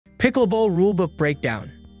Pickleball Rulebook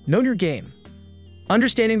Breakdown. Know your game.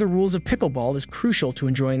 Understanding the rules of pickleball is crucial to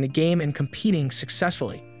enjoying the game and competing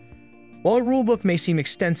successfully. While a rulebook may seem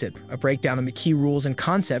extensive, a breakdown of the key rules and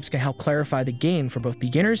concepts can help clarify the game for both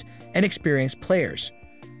beginners and experienced players.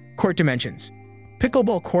 Court dimensions.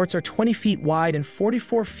 Pickleball courts are 20 feet wide and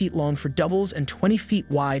 44 feet long for doubles and 20 feet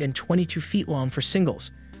wide and 22 feet long for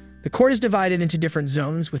singles. The court is divided into different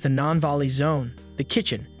zones, with the non-volley zone, the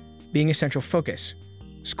kitchen, being a central focus.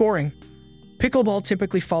 Scoring. Pickleball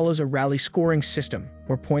typically follows a rally scoring system,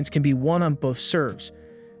 where points can be won on both serves.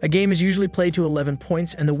 A game is usually played to 11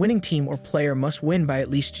 points, and the winning team or player must win by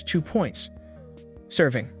at least 2 points.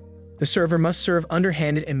 Serving. The server must serve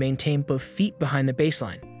underhanded and maintain both feet behind the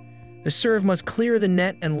baseline. The serve must clear the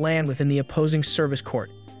net and land within the opposing service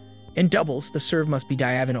court. In doubles, the serve must be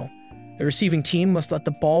diagonal. The receiving team must let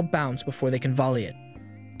the ball bounce before they can volley it.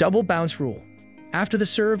 Double bounce rule. After the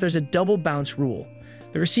serve, there's a double bounce rule.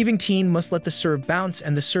 The receiving team must let the serve bounce,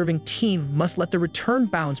 and the serving team must let the return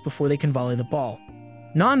bounce before they can volley the ball.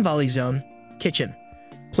 Non-volley zone, kitchen.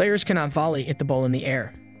 Players cannot volley hit the ball in the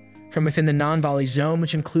air from within the non-volley zone,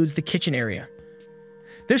 which includes the kitchen area.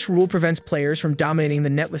 This rule prevents players from dominating the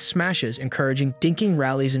net with smashes, encouraging dinking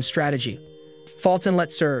rallies and strategy. Faults and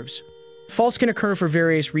let serves. Faults can occur for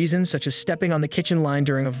various reasons, such as stepping on the kitchen line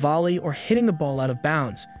during a volley or hitting the ball out of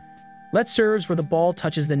bounds. Let serves, where the ball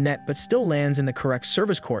touches the net but still lands in the correct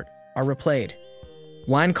service court, are replayed.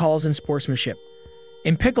 Line calls and sportsmanship.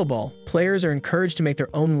 In pickleball, players are encouraged to make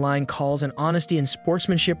their own line calls, and honesty and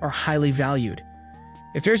sportsmanship are highly valued.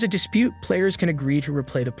 If there's a dispute, players can agree to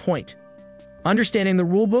replay the point. Understanding the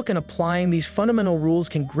rulebook and applying these fundamental rules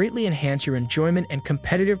can greatly enhance your enjoyment and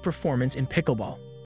competitive performance in pickleball.